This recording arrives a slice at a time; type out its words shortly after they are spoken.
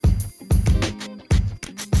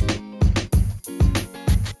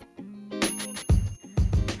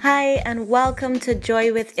Hi, and welcome to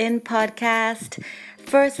Joy Within podcast.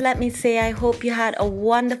 First, let me say I hope you had a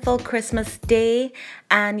wonderful Christmas day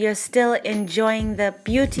and you're still enjoying the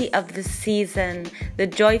beauty of the season, the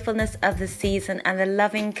joyfulness of the season, and the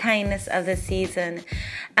loving kindness of the season,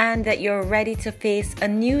 and that you're ready to face a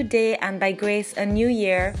new day and by grace a new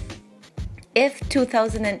year. If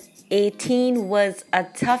 2018 was a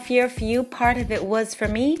tough year for you, part of it was for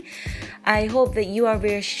me. I hope that you are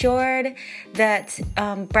reassured that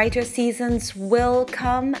brighter seasons will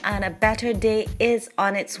come and a better day is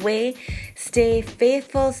on its way. Stay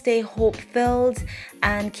faithful, stay hope-filled,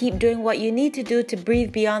 and keep doing what you need to do to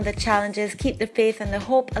breathe beyond the challenges. Keep the faith and the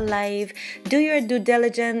hope alive. Do your due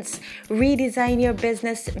diligence. Redesign your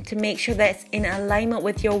business to make sure that it's in alignment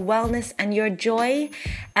with your wellness and your joy.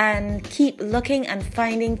 And keep looking and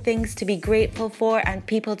finding things to be grateful for and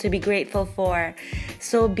people to be grateful for.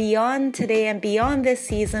 So beyond today and beyond this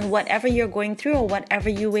season, whatever you're going through or whatever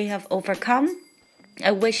you may have overcome,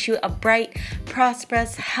 I wish you a bright,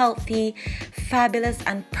 prosperous, healthy, fabulous,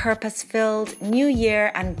 and purpose-filled new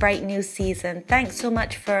year and bright new season. Thanks so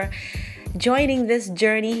much for joining this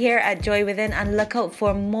journey here at Joy Within, and look out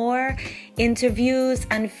for more interviews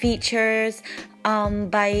and features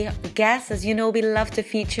by guests. As you know, we love to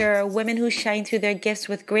feature women who shine through their gifts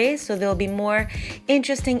with grace. So there'll be more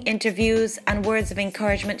interesting interviews and words of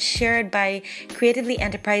encouragement shared by creatively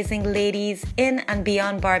enterprising ladies in and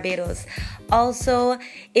beyond Barbados. Also,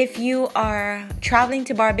 if you are traveling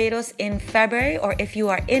to Barbados in February, or if you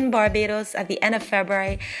are in Barbados at the end of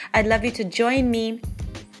February, I'd love you to join me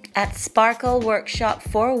at Sparkle Workshop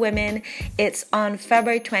for Women. It's on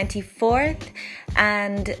February 24th,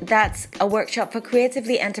 and that's a workshop for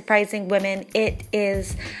creatively enterprising women. It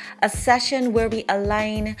is a session where we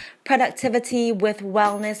align productivity with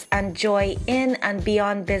wellness and joy in and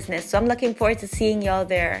beyond business. So I'm looking forward to seeing y'all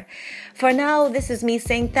there. For now, this is me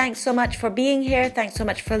saying thanks so much for being here. Thanks so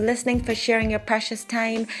much for listening, for sharing your precious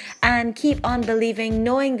time, and keep on believing,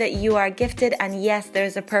 knowing that you are gifted, and yes,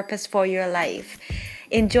 there's a purpose for your life.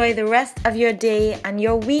 Enjoy the rest of your day and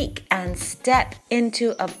your week, and step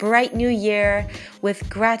into a bright new year with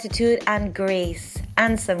gratitude and grace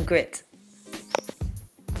and some grit.